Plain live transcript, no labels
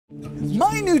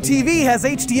My new TV has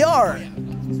HDR.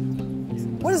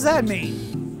 What does that mean?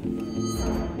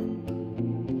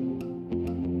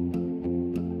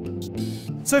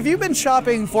 So if you've been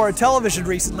shopping for a television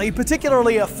recently,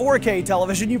 particularly a 4K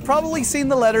television, you've probably seen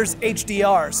the letters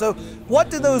HDR. So what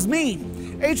do those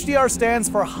mean? HDR stands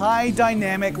for High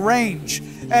Dynamic Range.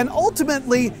 And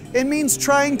ultimately, it means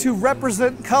trying to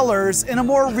represent colors in a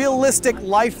more realistic,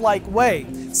 lifelike way.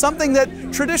 Something that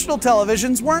traditional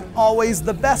televisions weren't always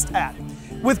the best at.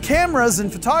 With cameras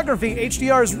and photography,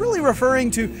 HDR is really referring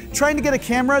to trying to get a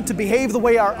camera to behave the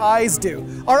way our eyes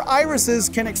do. Our irises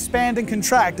can expand and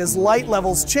contract as light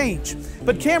levels change,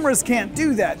 but cameras can't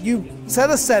do that. You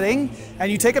set a setting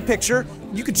and you take a picture,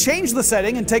 you could change the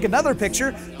setting and take another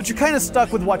picture, but you're kind of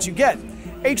stuck with what you get.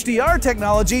 HDR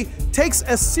technology takes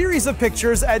a series of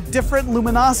pictures at different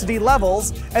luminosity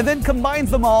levels and then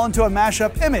combines them all into a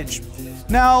mashup image.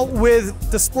 Now, with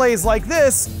displays like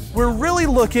this, we're really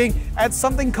looking at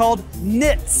something called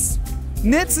nits.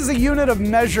 Nits is a unit of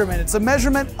measurement. It's a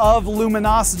measurement of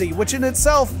luminosity, which in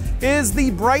itself is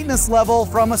the brightness level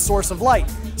from a source of light.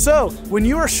 So, when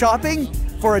you are shopping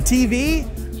for a TV,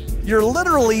 you're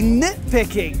literally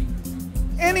nitpicking.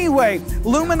 Anyway,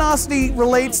 luminosity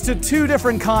relates to two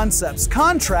different concepts.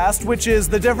 Contrast, which is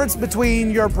the difference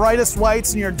between your brightest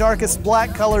whites and your darkest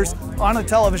black colors on a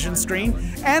television screen,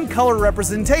 and color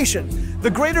representation. The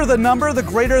greater the number, the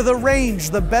greater the range.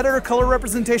 The better color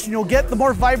representation you'll get, the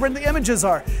more vibrant the images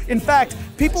are. In fact,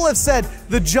 people have said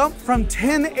the jump from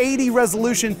 1080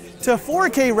 resolution to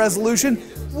 4K resolution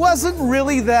wasn't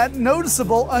really that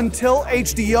noticeable until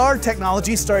HDR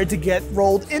technology started to get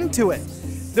rolled into it.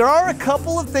 There are a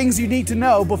couple of things you need to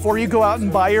know before you go out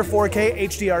and buy your 4K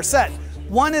HDR set.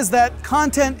 One is that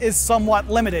content is somewhat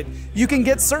limited. You can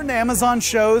get certain Amazon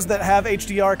shows that have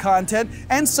HDR content,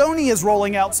 and Sony is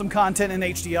rolling out some content in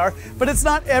HDR, but it's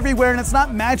not everywhere and it's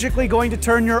not magically going to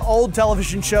turn your old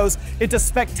television shows into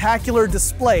spectacular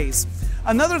displays.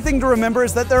 Another thing to remember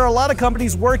is that there are a lot of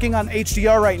companies working on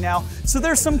HDR right now, so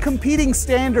there's some competing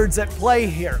standards at play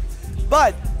here.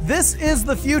 But this is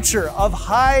the future of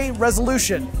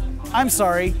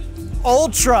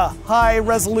ultra high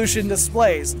resolution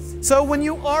displays. So when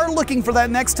you are looking for that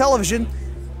next television,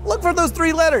 look for those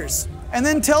three letters and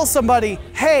then tell somebody,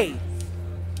 hey,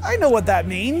 I know what that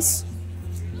means.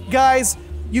 Guys,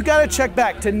 you gotta check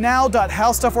back to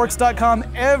now.howstuffworks.com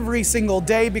every single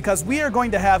day because we are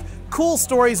going to have cool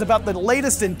stories about the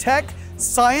latest in tech,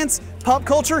 science, pop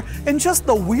culture, and just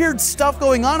the weird stuff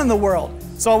going on in the world.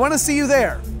 So I want to see you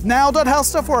there.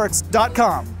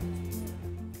 Now.howstuffworks.com.